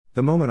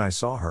The moment I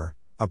saw her,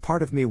 a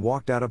part of me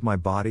walked out of my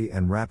body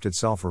and wrapped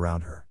itself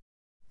around her.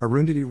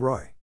 Arundhati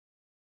Roy.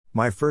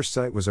 My first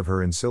sight was of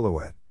her in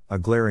silhouette, a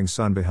glaring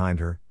sun behind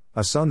her,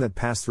 a sun that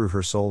passed through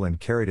her soul and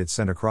carried its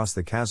scent across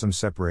the chasm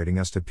separating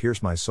us to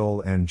pierce my soul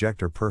and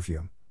inject her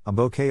perfume, a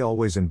bouquet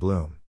always in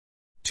bloom.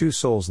 Two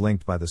souls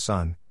linked by the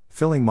sun,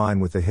 filling mine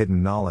with the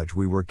hidden knowledge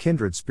we were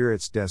kindred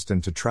spirits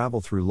destined to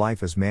travel through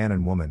life as man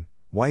and woman,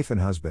 wife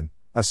and husband,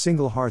 a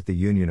single heart, the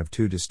union of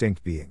two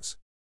distinct beings.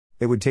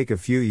 It would take a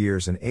few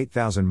years and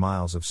 8,000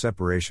 miles of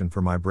separation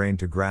for my brain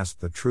to grasp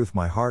the truth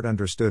my heart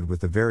understood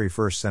with the very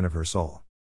first scent of her soul.